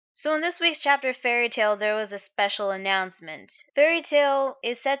So in this week's chapter of Fairy Tail, there was a special announcement. Fairy Tail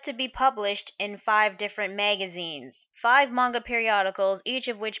is set to be published in 5 different magazines. 5 manga periodicals, each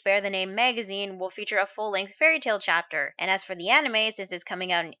of which bear the name magazine, will feature a full-length Fairy Tail chapter. And as for the anime, since it's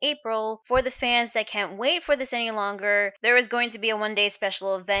coming out in April, for the fans that can't wait for this any longer, there is going to be a one-day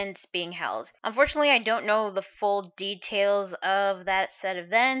special event being held. Unfortunately, I don't know the full details of that said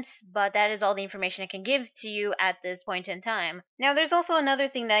event, but that is all the information I can give to you at this point in time. Now, there's also another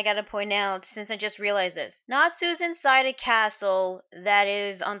thing that I gotta point out since I just realized this. Natsu's inside a castle that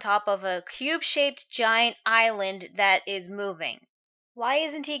is on top of a cube-shaped giant island that is moving. Why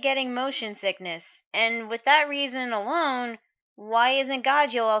isn't he getting motion sickness? And with that reason alone, why isn't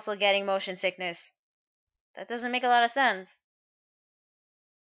Gajil also getting motion sickness? That doesn't make a lot of sense.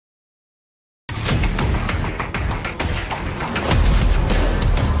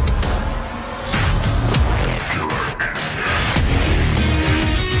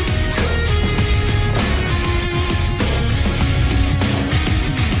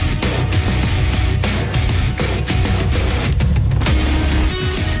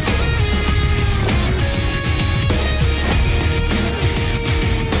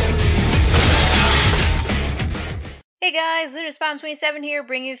 Hey guys, LunarSpawn27 here,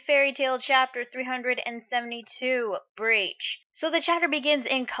 bringing you Fairy Tail Chapter 372, Breach. So the chapter begins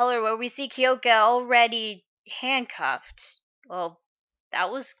in color where we see Kyouka already handcuffed. Well,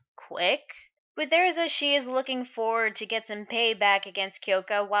 that was quick. With Erza, she is looking forward to get some payback against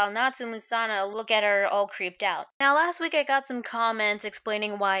Kyouka, while Natsu and Lisanna look at her all creeped out. Now, last week I got some comments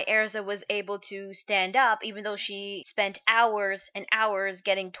explaining why Erza was able to stand up even though she spent hours and hours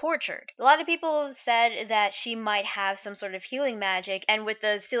getting tortured. A lot of people have said that she might have some sort of healing magic, and with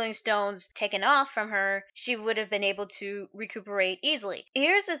the sealing stones taken off from her, she would have been able to recuperate easily.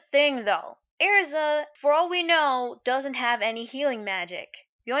 Here's the thing though. Erza, for all we know, doesn't have any healing magic.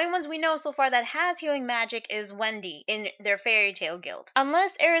 The only ones we know so far that has healing magic is Wendy in their Fairy Tail Guild.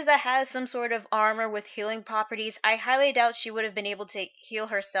 Unless Erza has some sort of armor with healing properties, I highly doubt she would have been able to heal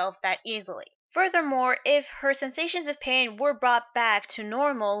herself that easily. Furthermore, if her sensations of pain were brought back to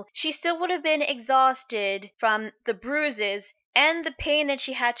normal, she still would have been exhausted from the bruises and the pain that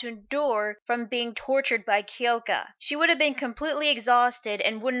she had to endure from being tortured by Kyouka. She would have been completely exhausted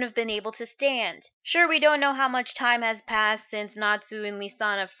and wouldn't have been able to stand. Sure, we don't know how much time has passed since Natsu and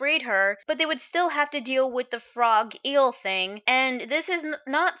Lisanna freed her, but they would still have to deal with the frog eel thing, and this is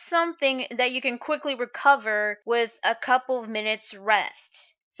not something that you can quickly recover with a couple of minutes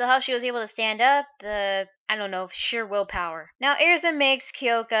rest. So how she was able to stand up, I don't know, sheer willpower. Now Erza makes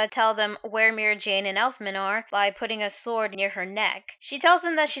Kyouka tell them where Mirajane and Elfman are by putting a sword near her neck. She tells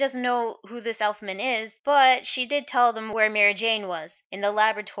them that she doesn't know who this Elfman is, but she did tell them where Mirajane was, in the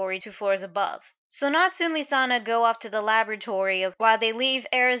laboratory 2 floors above. So Natsu and Lisanna go off to the laboratory while they leave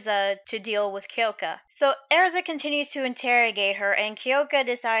Erza to deal with Kyouka. So Erza continues to interrogate her, and Kyouka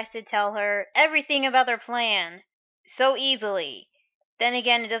decides to tell her everything about their plan. So easily. Then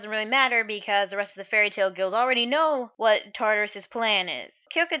again, it doesn't really matter because the rest of the Fairy Tail Guild already know what Tartaros' plan is.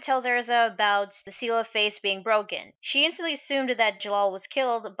 Kyouka tells Erza about the seal of face being broken. She instantly assumed that Jalal was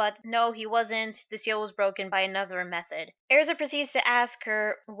killed, but no, he wasn't. The seal was broken by another method. Erza proceeds to ask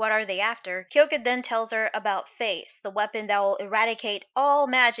her, what are they after? Kyouka then tells her about Face, the weapon that will eradicate all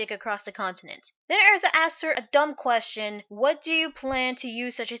magic across the continent. Then Erza asks her a dumb question, what do you plan to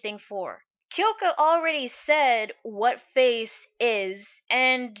use such a thing for? Kyouka already said what Face is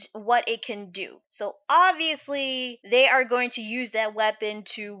and what it can do. So obviously they are going to use that weapon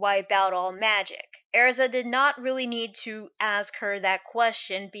to wipe out all magic. Erza did not really need to ask her that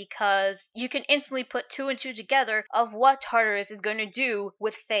question because you can instantly put 2 and 2 together of what Tartaros is going to do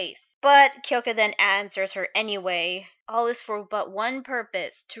with Face. But Kyouka then answers her anyway. All is for but one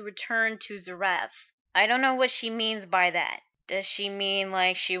purpose, to return to Zeref. I don't know what she means by that. Does she mean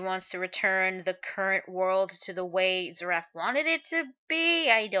like she wants to return the current world to the way Zeref wanted it to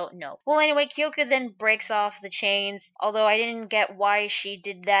be? I don't know. Well, anyway, Kyouka then breaks off the chains, although I didn't get why she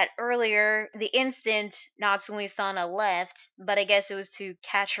did that earlier, the instant Natsu and Lisanna left, but I guess it was to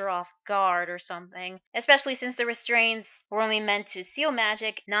catch her off guard or something, especially since the restraints were only meant to seal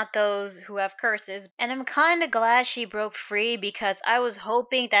magic, not those who have curses, and I'm kinda glad she broke free because I was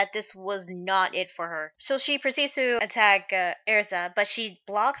hoping that this was not it for her. So she proceeds to attack Erza, but she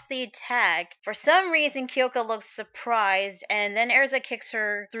blocks the attack. For some reason, Kyouka looks surprised, and then Erza kicks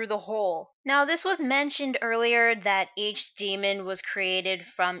her through the hole. Now, this was mentioned earlier that each demon was created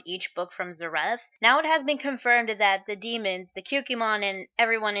from each book from Zeref. Now it has been confirmed that the demons, the Kyukimon and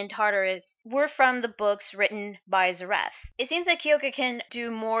everyone in Tartaros, were from the books written by Zeref. It seems that Kyouka can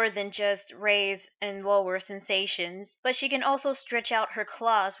do more than just raise and lower sensations, but she can also stretch out her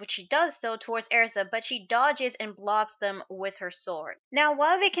claws, which she does so towards Erza, but she dodges and blocks them with her sword. Now,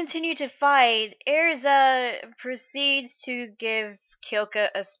 while they continue to fight, Erza proceeds to give Kyouka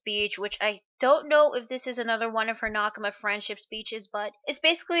a speech, which I don't know if this is another one of her Nakama friendship speeches, but it's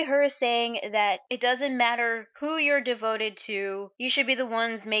basically her saying that it doesn't matter who you're devoted to, you should be the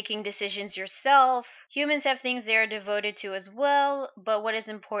ones making decisions yourself. Humans have things they are devoted to as well, but what is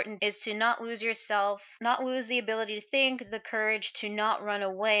important is to not lose yourself, not lose the ability to think, the courage to not run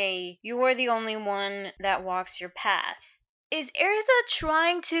away. You are the only one that walks your path. Is Erza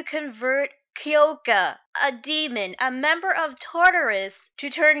trying to convert Kyouka, a demon, a member of Tartaros, to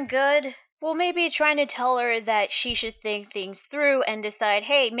turn good? Well, maybe trying to tell her that she should think things through and decide,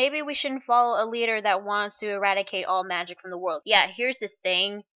 hey, maybe we shouldn't follow a leader that wants to eradicate all magic from the world. Yeah, here's the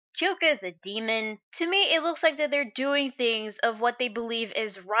thing. Kyouka is a demon. To me, it looks like that they're doing things of what they believe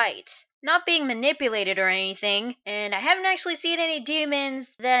is right, not being manipulated or anything, and I haven't actually seen any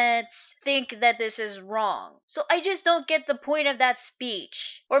demons that think that this is wrong. So I just don't get the point of that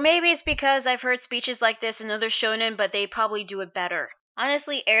speech. Or maybe it's because I've heard speeches like this in other shonen, but they probably do it better.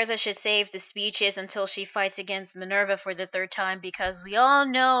 Honestly, Erza should save the speeches until she fights against Minerva for the third time, because we all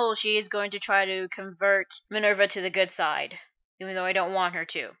know she is going to try to convert Minerva to the good side, even though I don't want her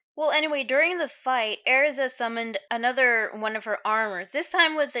to. Well, anyway, during the fight, Erza summoned another one of her armors, this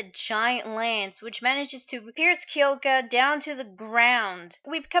time with a giant lance, which manages to pierce Kyouka down to the ground.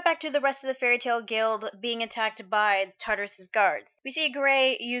 We cut back to the rest of the Fairy Tail Guild being attacked by Tartaros' guards. We see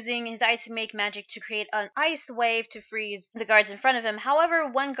Gray using his ice make magic to create an ice wave to freeze the guards in front of him. However,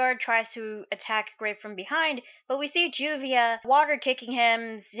 one guard tries to attack Gray from behind, but we see Juvia water kicking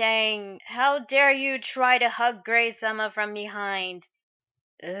him, saying, "How dare you try to hug Gray-sama from behind?"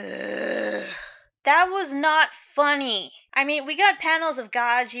 Ugh. That was not funny. I mean, we got panels of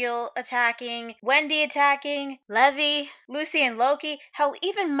Gajiel attacking, Wendy attacking, Levi, Lucy and Loki, hell,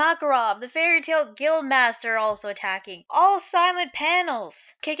 even Makarov, the Fairy Tail Guildmaster, also attacking. All silent panels,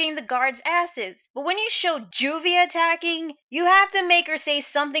 kicking the guards' asses. But when you show Juvia attacking, you have to make her say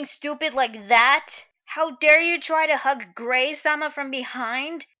something stupid like that. How dare you try to hug Gray-sama from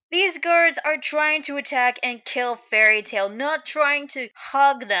behind? These guards are trying to attack and kill Fairy Tail, not trying to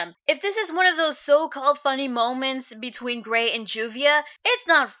hug them. If this is one of those so-called funny moments between Gray and Juvia, it's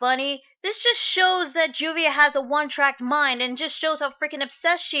not funny. This just shows that Juvia has a one-tracked mind and just shows how freaking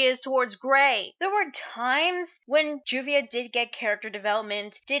obsessed she is towards Gray. There were times when Juvia did get character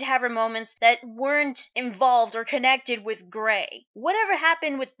development, did have her moments that weren't involved or connected with Gray. Whatever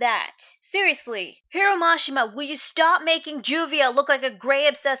happened with that? Seriously, Hiromashima, will you stop making Juvia look like a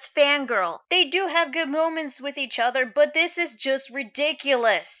Gray-obsessed fangirl? They do have good moments with each other, but this is just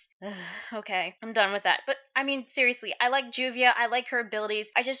ridiculous. Okay, I'm done with that. But, I mean, seriously, I like Juvia, I like her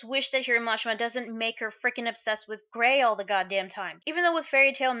abilities. I just wish that Hiromashima doesn't make her freaking obsessed with Gray all the goddamn time. Even though with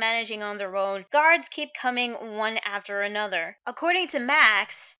Fairy Tail managing on their own, guards keep coming one after another. According to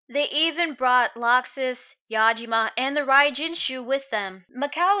Max, they even brought Loxus, Yajima, and the Raijinshu with them.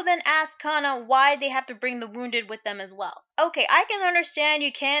 Mikao then asked Kana why they have to bring the wounded with them as well. Okay, I can understand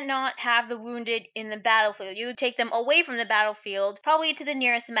you can't not have the wounded in the battlefield. You take them away from the battlefield, probably to the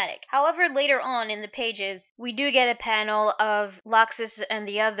nearest medic. However, later on in the pages, we do get a panel of Loxus and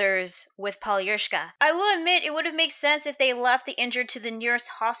the others with Polyushka. I will admit it would have made sense if they left the injured to the nearest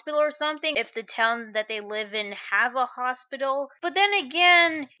hospital or something, if the town that they live in have a hospital. But then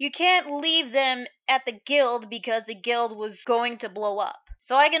again, you can't leave them at the guild because the guild was going to blow up.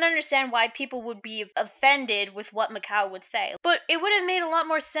 So I can understand why people would be offended with what Mikao would say. But it would have made a lot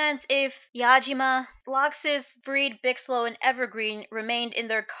more sense if Yajima, Loxus, Breed, Bixlow, and Evergreen remained in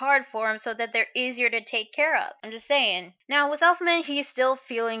their card form so that they're easier to take care of. I'm just saying. Now, with Elfman, he's still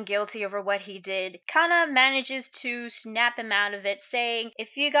feeling guilty over what he did. Kana manages to snap him out of it, saying,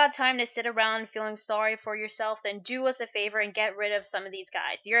 if you got time to sit around feeling sorry for yourself, then do us a favor and get rid of some of these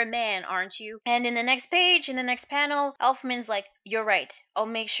guys. You're a man, aren't you? And in the next page, in the next panel, Elfman's like, you're right. I'll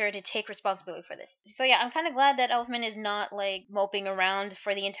make sure to take responsibility for this. So yeah, I'm kind of glad that Elfman is not like moping around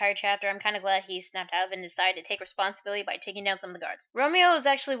for the entire chapter. I'm kind of glad he snapped out of it and decided to take responsibility by taking down some of the guards. Romeo is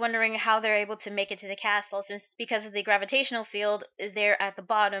actually wondering how they're able to make it to the castle, since because of the gravitational field, they're at the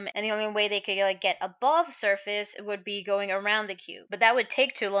bottom, and the only way they could like get above surface would be going around the cube. But that would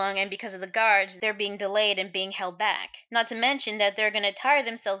take too long, and because of the guards, they're being delayed and being held back. Not to mention that they're gonna tire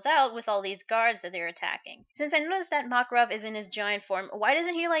themselves out with all these guards that they're attacking. Since I noticed that Makarov is in his giant form, why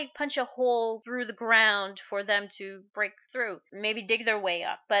doesn't he like punch a hole through the ground for them to break through? Maybe dig their way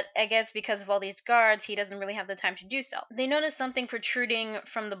up. But I guess because of all these guards, he doesn't really have the time to do so. They notice something protruding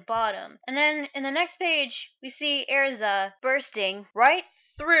from the bottom. And then in the next page, we see Erza bursting right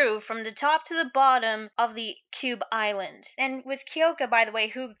through from the top to the bottom of the cube island. And with Kyouka, by the way,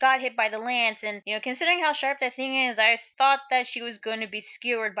 who got hit by the lance, and considering how sharp that thing is, I thought that she was going to be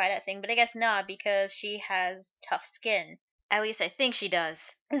skewered by that thing, but I guess not, because she has tough skin. At least I think she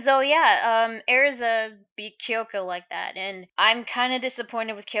does. So yeah, Erza beat Kyouka like that, and I'm kind of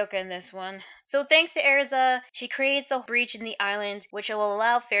disappointed with Kyouka in this one. So thanks to Erza, she creates a breach in the island, which will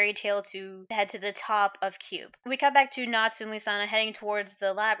allow Fairy Tail to head to the top of Cube. We cut back to Natsu and Lisanna heading towards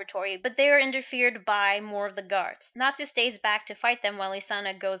the laboratory, but they are interfered by more of the guards. Natsu stays back to fight them while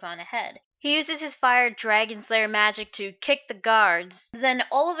Lisanna goes on ahead. He uses his fire dragon slayer magic to kick the guards. Then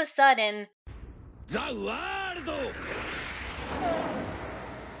all of a sudden,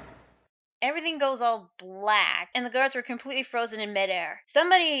 everything goes all black, and the guards were completely frozen in midair.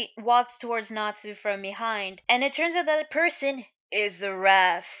 Somebody walks towards Natsu from behind, and it turns out that person is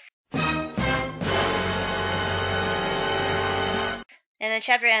Zeref. And the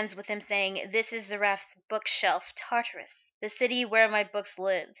chapter ends with him saying, "This is Zeref's bookshelf, Tartaros, the city where my books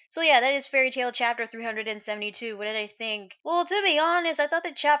live." So yeah, that is Fairy Tail chapter 372. What did I think? Well, to be honest, I thought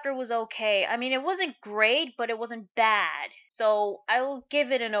the chapter was okay. I mean, it wasn't great, but it wasn't bad. So I'll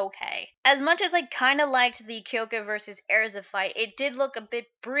give it an okay. As much as I kind of liked the Kyouka versus Erza fight, it did look a bit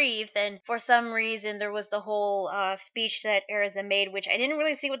brief, and for some reason there was the whole speech that Erza made, which I didn't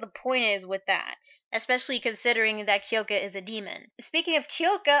really see what the point is with that, especially considering that Kyouka is a demon. Speaking of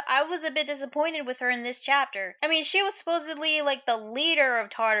Kyouka, I was a bit disappointed with her in this chapter. I mean, she was supposedly like the leader of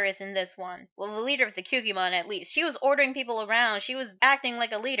Tartaros in this one. Well, the leader of the Kyukimon at least. She was ordering people around, she was acting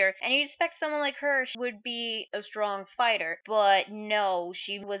like a leader, and you'd expect someone like her would be a strong fighter. But no,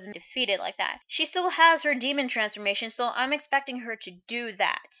 she wasn't defeated like that. She still has her demon transformation, so I'm expecting her to do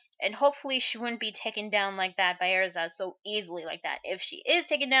that. And hopefully she wouldn't be taken down like that by Erza so easily like that. If she is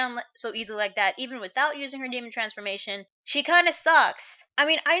taken down so easily like that, even without using her demon transformation, she kind of sucks. I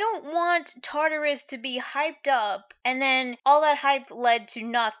mean, I don't want Tartaros to be hyped up and then all that hype led to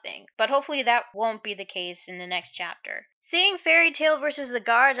nothing. But hopefully that won't be the case in the next chapter. Seeing Fairy Tail versus the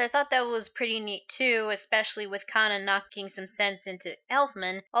guards, I thought that was pretty neat too, especially with Kana knocking some sense into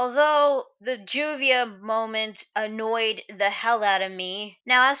Elfman. Although the Juvia moment annoyed the hell out of me.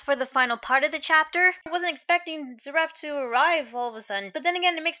 Now as for the final part of the chapter, I wasn't expecting Zeref to arrive all of a sudden. But then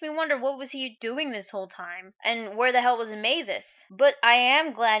again, it makes me wonder, what was he doing this whole time? And where the hell was Mavis? But I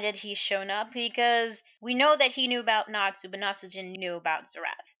am glad that he's shown up, because we know that he knew about Natsu, but Natsu didn't know about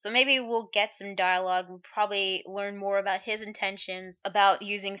Zeref. So maybe we'll get some dialogue. We'll probably learn more about his intentions, about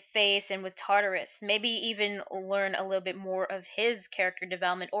using Face and with Tartaros. Maybe even learn a little bit more of his character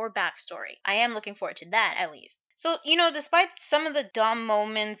development or backstory. I am looking forward to that, at least. So, despite some of the dumb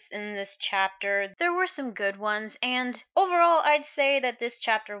moments in this chapter, there were some good ones, and overall, I'd say that this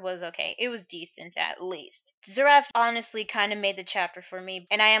chapter was okay. It was decent, at least. Zeref honestly kind of made the chapter for me,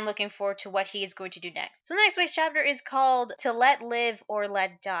 and I am looking forward to what he is going to do next. So the next week's chapter is called To Let Live or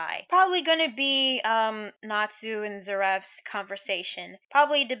Let Die. Probably going to be Natsu and Zeref's conversation.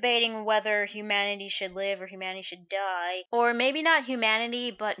 Probably debating whether humanity should live or humanity should die. Or maybe not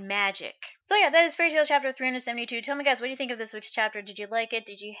humanity, but magic. So yeah, that is Fairy Tail chapter 372. Tell me guys, what do you think of this week's chapter? Did you like it?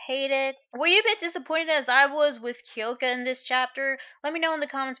 Did you hate it? Were you a bit disappointed as I was with Kyouka in this chapter? Let me know in the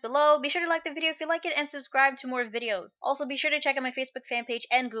comments below. Be sure to like the video if you like it and subscribe to more videos. Also, be sure to check out my Facebook fan page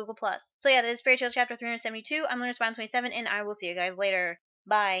and Google+. So yeah, that is Fairy Tail chapter 372. I'm Lunarspawn27 and I will see you guys later.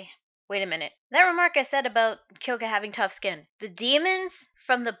 Bye. Wait a minute. That remark I said about Kyouka having tough skin. The demons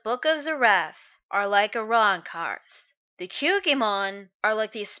from the Book of Zeref are like Arankars. The Kyukimon are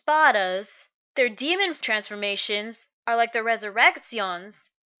like the Espadas. Their demon transformations are like the Resurrections.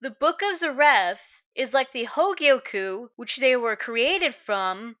 The Book of Zeref is like the Hogyoku, which they were created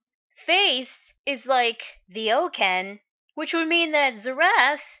from. Face is like the Oken, which would mean that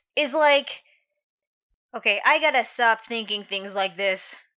Zeref is like... Okay, I gotta stop thinking things like this.